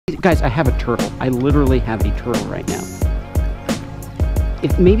Guys, I have a turtle. I literally have a turtle right now.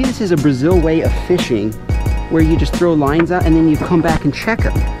 If maybe this is a Brazil way of fishing where you just throw lines out and then you come back and check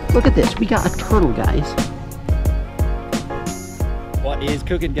them. Look at this, we got a turtle, guys. What is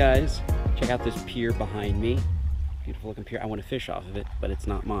cooking, guys? Check out this pier behind me. Beautiful looking pier. I want to fish off of it, but it's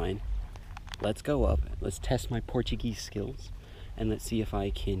not mine. Let's go up, let's test my Portuguese skills, and let's see if I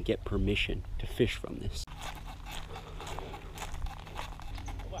can get permission to fish from this.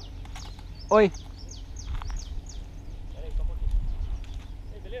 Oi.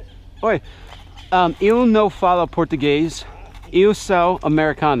 Oi. Eu não falo português. Eu sou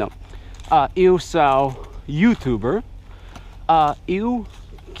americano. Eu sou youtuber. Eu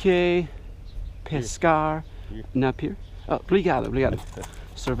que pescar na pier. Oh, obrigado, obrigado.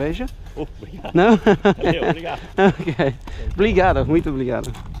 Cerveja? Oh, obrigado. Não? Obrigado. Okay. Obrigado, muito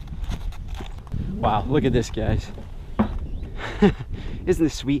obrigado. Wow, look at this, guys. Isn't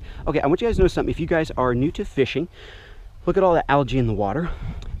this sweet? Okay, I want you guys to know something. If you guys are new to fishing, look at all the algae in the water.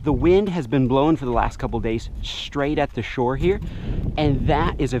 The wind has been blowing for the last couple days straight at the shore here, and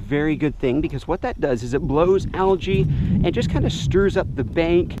that is a very good thing because what that does is it blows algae and just kind of stirs up the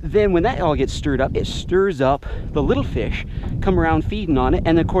bank. Then when that all gets stirred up, it stirs up the little fish, come around feeding on it,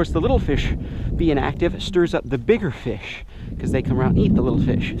 and of course the little fish being active stirs up the bigger fish because they come around and eat the little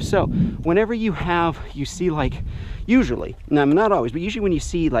fish. So whenever you see like, usually, now not always, but usually when you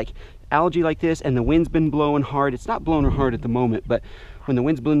see like algae like this and the wind's been blowing hard, it's not blowing hard at the moment, but when the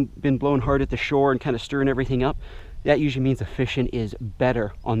wind's been blowing hard at the shore and kind of stirring everything up, that usually means the fishing is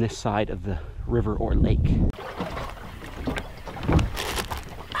better on this side of the river or lake.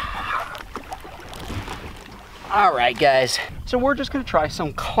 All right, guys, so we're just gonna try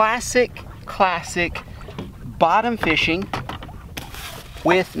some classic bottom fishing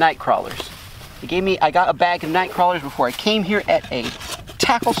with night crawlers. I got a bag of night crawlers before I came here at a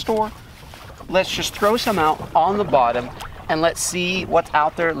tackle store. Let's just throw some out on the bottom and let's see what's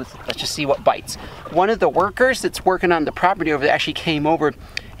out there. Let's just see what bites. One of the workers that's working on the property over there actually came over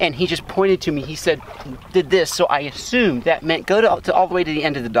and he just pointed to me. He said, did this. So I assumed that meant go to all the way to the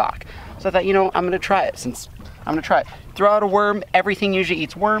end of the dock. So I thought, you know, I'm gonna try it Throw out a worm. Everything usually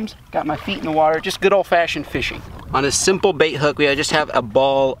eats worms. Got my feet in the water. Just good old fashioned fishing. On a simple bait hook, we just have a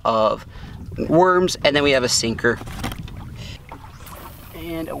ball of worms and then we have a sinker.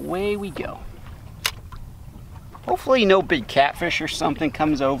 And away we go. Hopefully no big catfish or something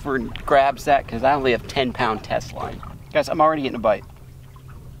comes over and grabs that because I only have 10-pound test line. Guys, I'm already getting a bite.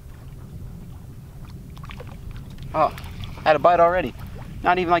 Oh, I had a bite already.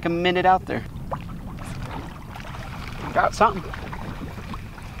 Not even like a minute out there. Got something.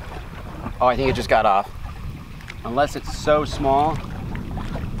 Oh, I think it just got off. Unless it's so small.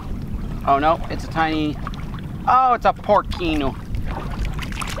 Oh no, it's a tiny, oh, it's a porcino.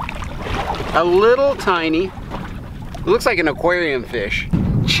 A little tiny, it looks like an aquarium fish.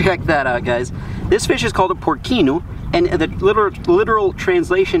 Check that out, guys. This fish is called a porcino, and the literal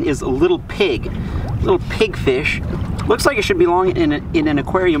translation is little pig fish. Looks like it should belong in an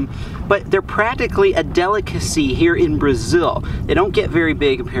aquarium, but they're practically a delicacy here in Brazil. They don't get very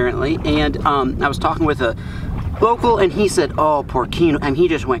big, apparently, and I was talking with a local, and he said, oh, porcino, and he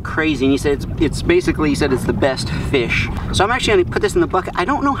just went crazy, and he said it's basically, he said it's the best fish. So I'm actually gonna put this in the bucket. I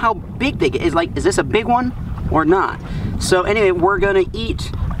don't know how big they get. Is this a big one or not? So anyway, we're gonna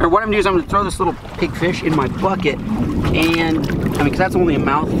eat, or what I'm gonna do is I'm gonna throw this little pig fish in my bucket, and, I mean, because that's only a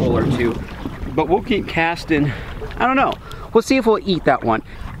mouthful or two, but we'll keep casting. I don't know. We'll see if we'll eat that one.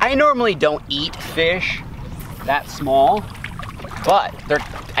 I normally don't eat fish that small, but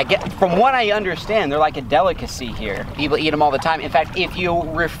from what I understand, they're like a delicacy here. People eat them all the time. In fact, if you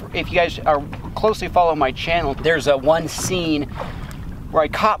guys are closely follow my channel, there's one scene where I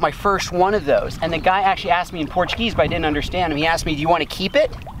caught my first one of those, and the guy actually asked me in Portuguese, but I didn't understand him. He asked me, "Do you want to keep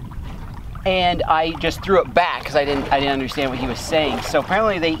it?" And I just threw it back because I didn't understand what he was saying. So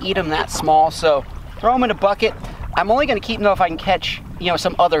apparently they eat them that small. So throw them in a bucket. I'm only going to keep them though if I can catch, you know,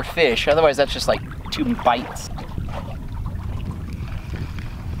 some other fish. Otherwise, that's just like 2 bites.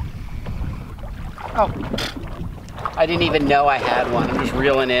 Oh, I didn't even know I had one. I'm just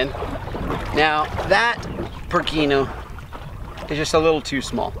reeling in. Now, that porcino is just a little too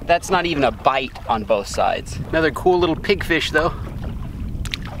small. That's not even a bite on both sides. Another cool little pigfish though.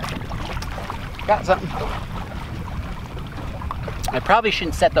 Got something. I probably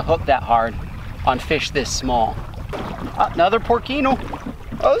shouldn't set the hook that hard on fish this small. Another porcino.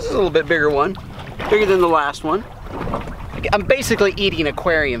 Oh, this is a little bit bigger one. Bigger than the last one. I'm basically eating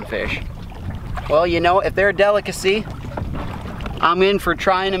aquarium fish. Well, you know, if they're a delicacy, I'm in for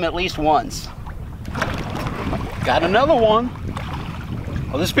trying them at least once. Got another one.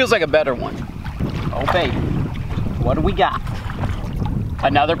 Well, this feels like a better one. Oh, baby. What do we got?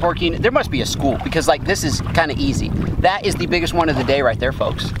 Another porcino. There must be a school because like this is kind of easy. That is the biggest one of the day right there,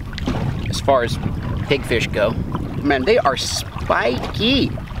 folks. As far as pigfish go. Man, they are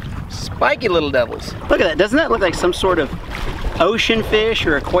spiky. Spiky little devils. Look at that. Doesn't that look like some sort of ocean fish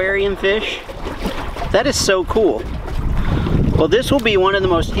or aquarium fish? That is so cool. Well, this will be one of the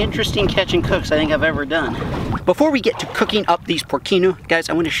most interesting catch and cooks I think I've ever done. Before we get to cooking up these porcino, guys,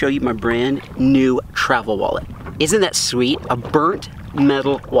 I want to show you my brand new travel wallet. Isn't that sweet? A burnt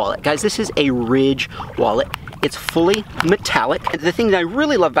metal wallet. Guys, this is a Ridge wallet. It's fully metallic. The thing that I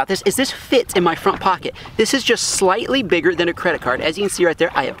really love about this is this fits in my front pocket. This is just slightly bigger than a credit card. As you can see right there,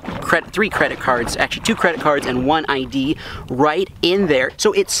 I have 3 credit cards, actually 2 credit cards and 1 ID right in there.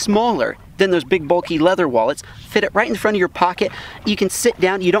 So it's smaller than those big bulky leather wallets. Fit it right in front of your pocket. You can sit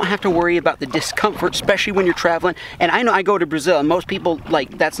down. You don't have to worry about the discomfort, especially when you're traveling. And I know I go to Brazil and most people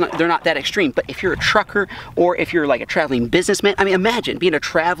like they're not that extreme. But if you're a trucker or if you're like a traveling businessman, I mean, imagine being a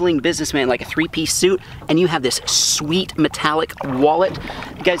traveling businessman, like a 3-piece suit, and you have this sweet metallic wallet.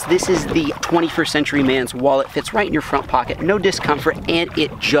 Guys, this is the 21st century man's wallet. Fits right in your front pocket, no discomfort, and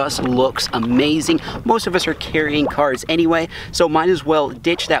it just looks amazing. Most of us are carrying cards anyway, so might as well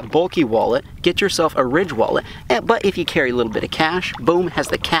ditch that bulky wallet. Get yourself a Ridge wallet, but if you carry a little bit of cash, boom, has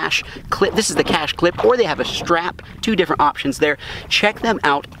the cash clip. This is the cash clip, or they have a strap. 2 different options there. Check them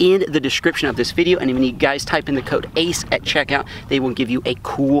out in the description of this video, and when you guys type in the code ACE at checkout, they will give you a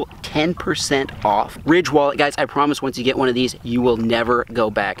cool 10% off Ridge wallet. Guys, I promise once you get one of these, you will never go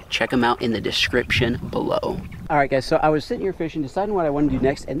back. Check them out in the description below. All right, guys, so I was sitting here fishing, deciding what I want to do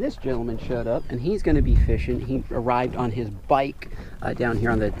next, and this gentleman showed up, and he's going to be fishing. He arrived on his bike down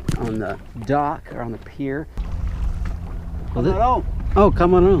here on the dock or on the pier. Well, oh,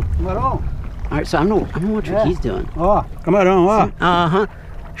 come on. All right, so I'm gonna watch what he's doing. Oh, come on.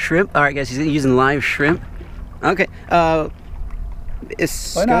 Shrimp. All right, guys, he's using live shrimp. Okay.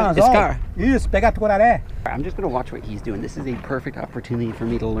 Iscar. Isso, pega tucuraré. I'm just gonna watch what he's doing. This is a perfect opportunity for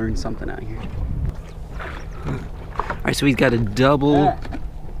me to learn something out here. All right, so he's got a double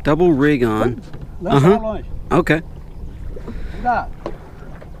rig on. Okay.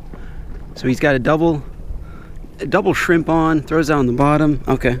 So he's got a double shrimp on, throws it on the bottom.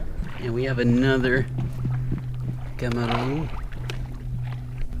 Okay. And we have another camarão.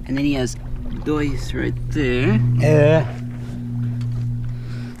 And then he has dois right there. Yeah.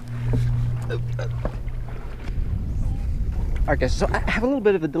 Alright guys, so I have a little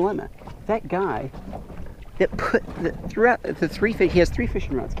bit of a dilemma. That guy that put throughout the 3 fish, he has 3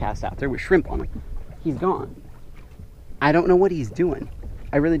 fishing rods cast out there with shrimp on them. He's gone. I don't know what he's doing.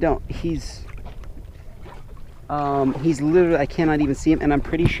 I really don't. He's literally, I cannot even see him, and I'm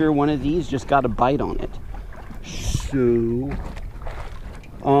pretty sure one of these just got a bite on it. So,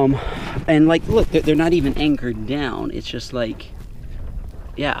 and like, look, they're not even anchored down. It's just like,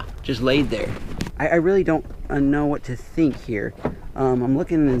 yeah, just laid there. I really don't know what to think here. I'm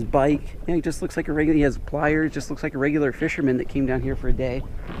looking at his bike. Yeah, he just looks like a regular, he has pliers, just looks like a regular fisherman that came down here for a day.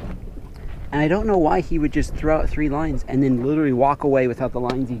 And I don't know why he would just throw out 3 lines and then literally walk away without the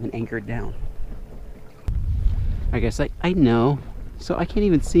lines even anchored down. I guess I know, so I can't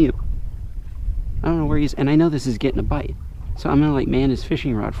even see him. I don't know where he's, and I know this is getting a bite. So I'm gonna like man his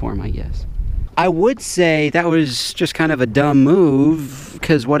fishing rod for him, I guess. I would say that was just kind of a dumb move,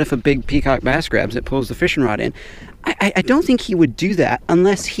 because what if a big peacock bass grabs it, pulls the fishing rod in? I don't think he would do that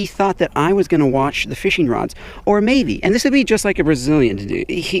unless he thought that I was going to watch the fishing rods. Or maybe, and this would be just like a Brazilian to do,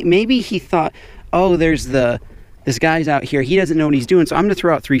 maybe he thought, oh, there's this guy's out here, he doesn't know what he's doing, so I'm going to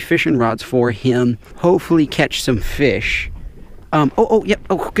throw out 3 fishing rods for him, hopefully catch some fish. Yep,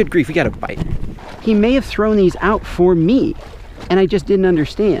 oh, good grief, we got a bite. He may have thrown these out for me, and I just didn't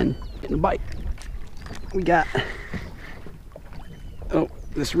understand. Getting a bite. We got, oh,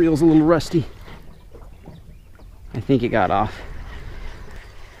 this reel's a little rusty. I think it got off.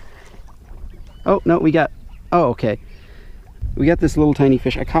 Oh, no, we got, oh, okay. We got this little tiny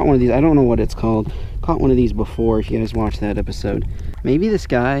fish. I caught one of these. I don't know what it's called. Caught one of these before, if you guys watched that episode. Maybe this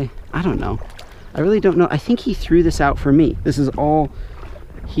guy, I don't know. I really don't know. I think he threw this out for me. This is all,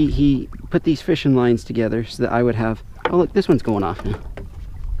 he put these fishing lines together so that I would have, oh look, this one's going off now.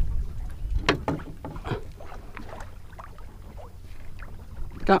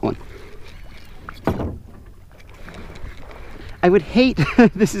 Got one. I would hate,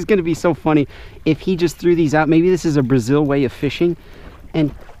 this is going to be so funny, if he just threw these out. Maybe this is a Brazil way of fishing,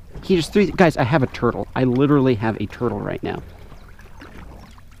 and he just threw, guys, I have a turtle. I literally have a turtle right now.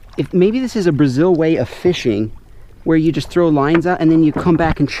 If maybe this is a Brazil way of fishing, where you just throw lines out and then you come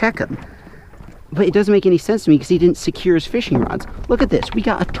back and check them. but it doesn't make any sense to me because he didn't secure his fishing rods. Look at this. We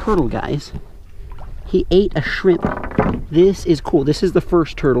got a turtle, guys. He ate a shrimp. This is cool. This is the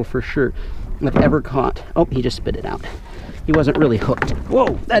first turtle for sure I've ever caught. Oh, he just spit it out. He wasn't really hooked.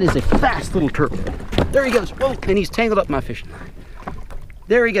 Whoa, that is a fast little turtle. There he goes. Whoa, and he's tangled up my fishing line.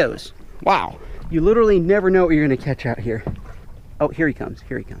 There he goes. Wow. You literally never know what you're going to catch out here. Oh, here he comes.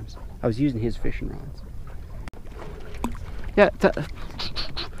 Here he comes. I was using his fishing rods. Yeah,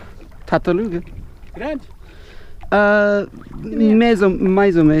 tartaruga. Grande? Mais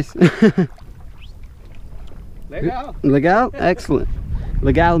ou menos. Legal. Legal? Excellent.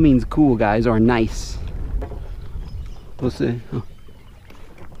 Legal means cool, guys, or nice. We'll see. Oh.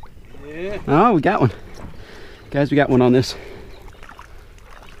 Yeah. Oh, we got one. Guys, we got one on this.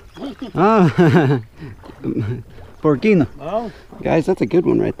 Oh. Porquinho. Oh. Guys, that's a good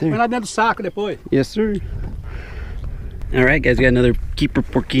one right Põe there. lá dentro do saco depois. Yes, sir. All right, guys, we got another keeper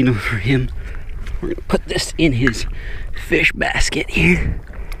porquinho for him. We're gonna put this in his fish basket here.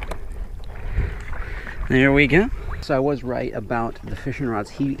 There we go. So I was right about the fishing rods.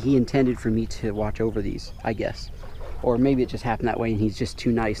 He intended for me to watch over these, I guess. Or maybe it just happened that way and he's just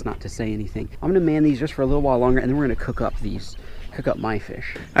too nice not to say anything. I'm gonna man these just for a little while longer and then we're gonna cook up my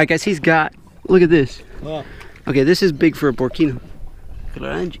fish. All right, guys, he's got, look at this. Oh. Okay, this is big for a porquinho.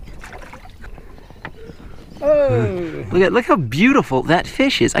 Oh. Look how beautiful that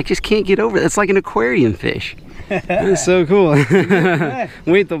fish is. I just can't get over it. It's like an aquarium fish. That's so cool.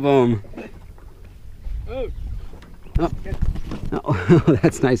 Muito bom. Oh. Oh,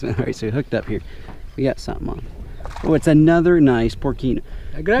 that's nice, man. All right, so we hooked up here. We got something on. Oh, it's another nice porquinho.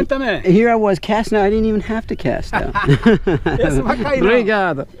 É grande também. Here I was casting out. I didn't even have to cast out. Esse vai cair, não.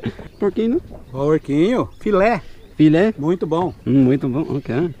 Obrigado. Porquinho? Porquinho. Filé. Filé? Muito bom. Muito bom.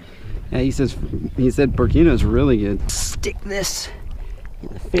 Okay. Yeah, he said porquinho is really good. Stick this in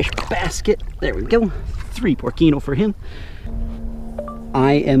the fish basket. There we go. 3 porquinho for him.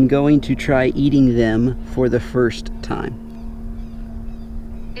 I am going to try eating them for the first time.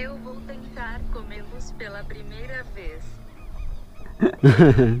 Eu vou tentar comê-los pela primeira vez.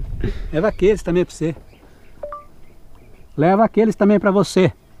 Leva aqueles também pra você. Leva aqueles também pra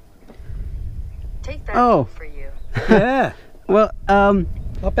você. Take that Oh. for you. É. Well,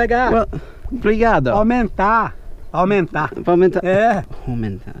 Pode pegar. well, obrigado. Aumentar. Aumentar. Pra aumentar. É.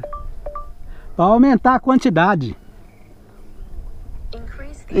 Aumentar. Pra aumentar a quantidade.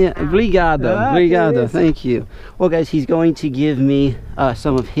 Increase the Yeah, amount. obrigado. Ah, Obrigado. que isso. Thank you. Well, guys, he's going to give me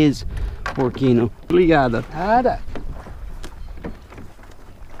some of his porquinho. Obrigado. Nada.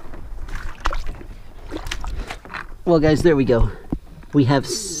 Well, guys, there we go. We have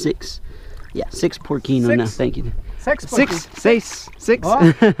 6. Yeah, 6 porquinho now. 6. Thank you. 6 6. 6. 6. Ó.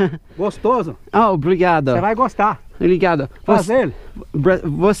 Gostoso. Oh, obrigado. Você vai gostar. Obrigado. Faz ele.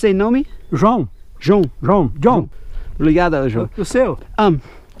 Você nome? João. João. João. Obrigado, João. O seu.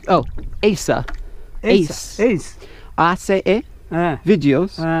 Oh, Asa. Ace. Ace. ACE É.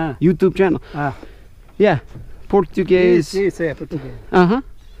 Videos. Ah. YouTube channel. Ah. Yeah. Português. Isso é português. Uh-huh.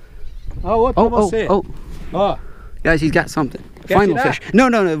 Ó, outro Oh, pra oh, você. oh. Ó. Guys, he's got something. Quer Final tirar? fish. No,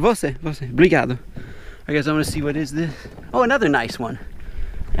 você. Obrigado. I guess I'm gonna see what is this. Oh, another nice one.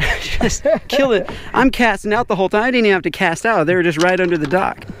 Just kill it. I'm casting out the whole time. I didn't even have to cast out. They were just right under the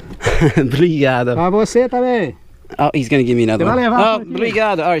dock. Obrigado. Pra você também. Oh, he's gonna give me another Você vai one. levar Oh, um pouquinho.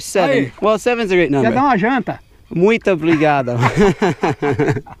 obrigado. All right, 7. Aí. Well, 7's a great Quer dar number. uma janta? Muito obrigado.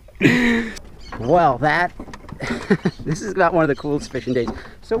 Well, this is about one of the coolest fishing days.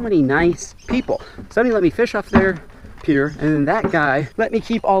 So many nice people. Somebody let me fish off their pier, and then that guy let me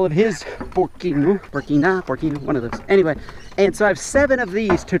keep all of his porquinho, one of those. Anyway, and so I have 7 of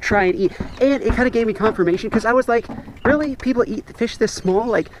these to try and eat, and it kind of gave me confirmation because I was like, really? People eat fish this small?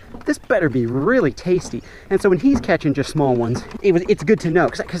 Like, this better be really tasty. And so when he's catching just small ones, it's good to know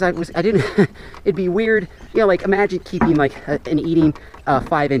because I didn't. It'd be weird, you know, like imagine keeping like and eating a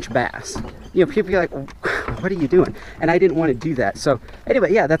 5-inch bass. You know, people be like, what are you doing? And I didn't want to do that. So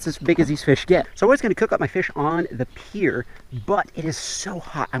anyway, yeah, that's as big as these fish get. So I was going to cook up my fish on the pier, but it is so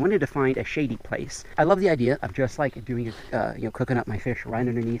hot. I wanted to find a shady place. I love the idea of just like doing, you know, cooking up my fish right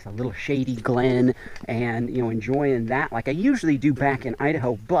underneath a little shady glen and, you know, enjoying that like I usually do back in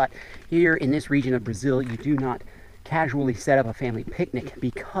Idaho. But here in this region of Brazil, you do not casually set up a family picnic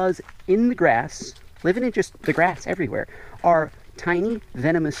because in the grass, living in just the grass everywhere, are tiny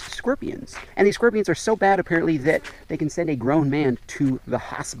venomous scorpions. And these scorpions are so bad apparently that they can send a grown man to the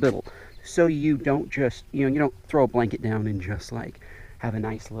hospital. So you don't just, you know, you don't throw a blanket down and just like have a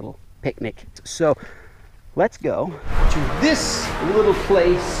nice little picnic. So let's go to this little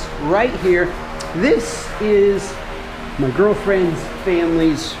place right here. This is my girlfriend's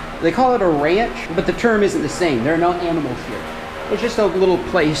family's They call it a ranch, but the term isn't the same. There are no animals here. It's just a little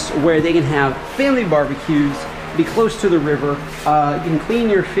place where they can have family barbecues, be close to the river. You can clean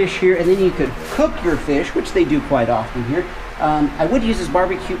your fish here, and then you could cook your fish, which they do quite often here. I would use this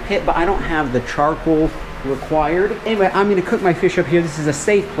barbecue pit, but I don't have the charcoal required. Anyway, I'm gonna cook my fish up here. This is a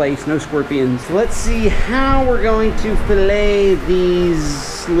safe place, no scorpions. Let's see how we're going to fillet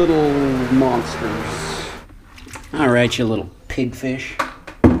these little monsters. All right, you little pigfish.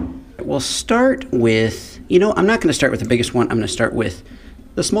 We'll start with, you know, I'm not gonna start with the biggest one. I'm gonna start with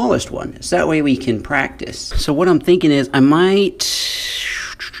the smallest one. So that way we can practice. So what I'm thinking is I might,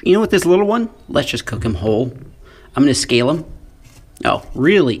 you know what, this little one? Let's just cook him whole. I'm gonna scale him. Oh,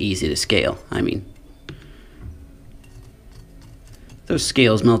 really easy to scale. I mean, those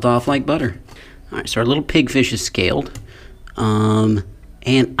scales melt off like butter. All right, so our little pigfish is scaled.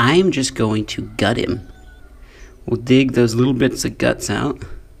 And I'm just going to gut him. We'll dig those little bits of guts out.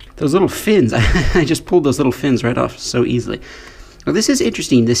 Those little fins, I just pulled those little fins right off so easily. Well, this is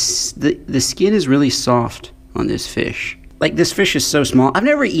interesting. The skin is really soft on this fish. Like, this fish is so small. I've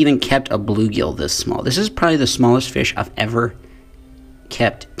never even kept a bluegill this small. This is probably the smallest fish I've ever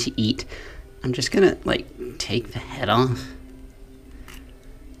kept to eat. I'm just gonna, like, take the head off.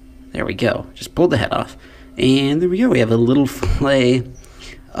 There we go. Just pulled the head off. And there we go. We have a little fillet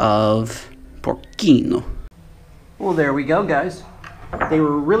of porcino. Well, there we go, guys. They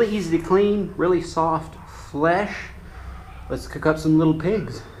were really easy to clean, really soft flesh. Let's cook up some little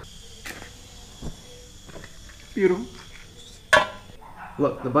pigs. Beautiful.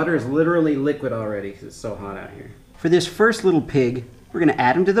 Look, the butter is literally liquid already because it's so hot out here. For this first little pig, we're gonna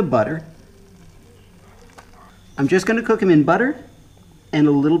add him to the butter. I'm just gonna cook him in butter and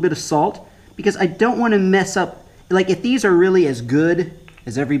a little bit of salt because I don't want to mess up, like, if these are really as good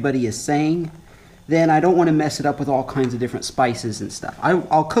as everybody is saying, then I don't want to mess it up with all kinds of different spices and stuff.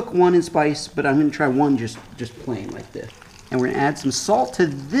 I'll cook one in spice, but I'm gonna try one just plain like this. And we're gonna add some salt to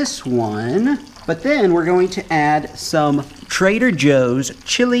this one, but then we're going to add some Trader Joe's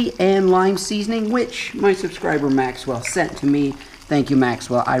chili and lime seasoning, which my subscriber Maxwell sent to me. Thank you,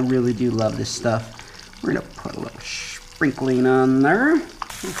 Maxwell. I really do love this stuff. We're gonna put a little sprinkling on there.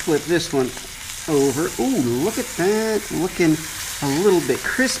 We'll flip this one over. Ooh, look at that. Looking a little bit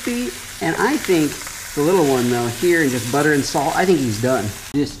crispy. And I think the little one, though, here, and just butter and salt, I think he's done.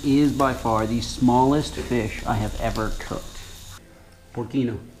 This is by far the smallest fish I have ever cooked.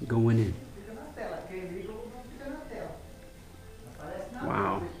 Porcino going in.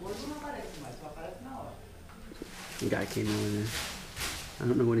 Wow. The guy came over there. I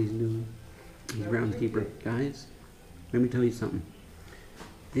don't know what he's doing. He's groundskeeper. Guys, let me tell you something.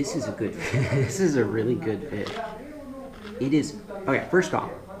 This is a good fish. This is a really good fish. It is, okay, first off,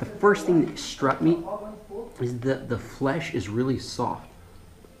 the first thing that struck me is that the flesh is really soft.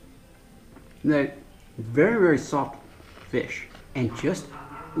 Very, very soft fish. And just,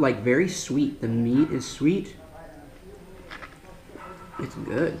 like, very sweet. The meat is sweet. It's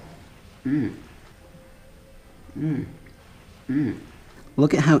good.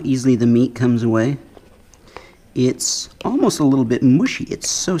 Look at how easily the meat comes away. It's almost a little bit mushy. It's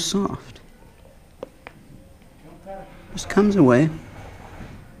so soft. Just comes away.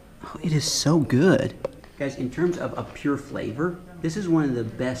 Oh, it is so good. Guys, in terms of a pure flavor, this is one of the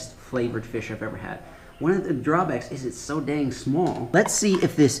best flavored fish I've ever had. One of the drawbacks is it's so dang small. Let's see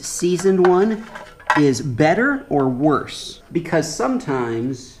if this seasoned one is better or worse. Because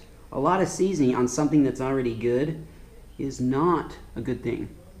sometimes a lot of seasoning on something that's already good is not a good thing.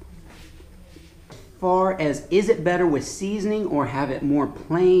 As far as, is it better with seasoning or have it more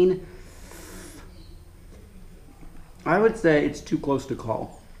plain? I would say it's too close to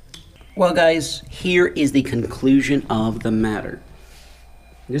call. Well, guys, here is the conclusion of the matter.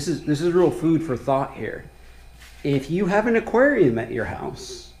 This is real food for thought here. If you have an aquarium at your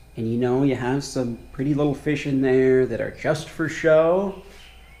house and you know you have some pretty little fish in there that are just for show,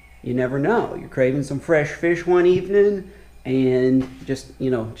 you never know. You're craving some fresh fish one evening, and just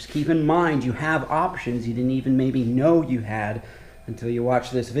keep in mind you have options you didn't even maybe know you had until you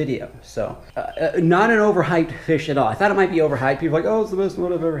watch this video. So, not an overhyped fish at all. I thought it might be overhyped. People are like, oh, it's the best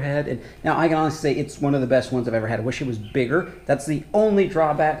one I've ever had. And now I can honestly say it's one of the best ones I've ever had. I wish it was bigger. That's the only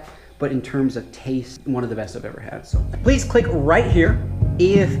drawback. But in terms of taste, one of the best I've ever had. So please click right here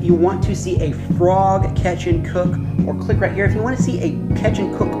if you want to see a frog catch and cook, or click right here if you want to see a catch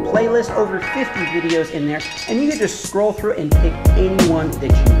and cook playlist, over 50 videos in there. And you can just scroll through and pick any one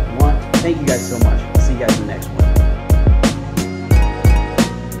that you want. Thank you guys so much. I'll see you guys in the next one.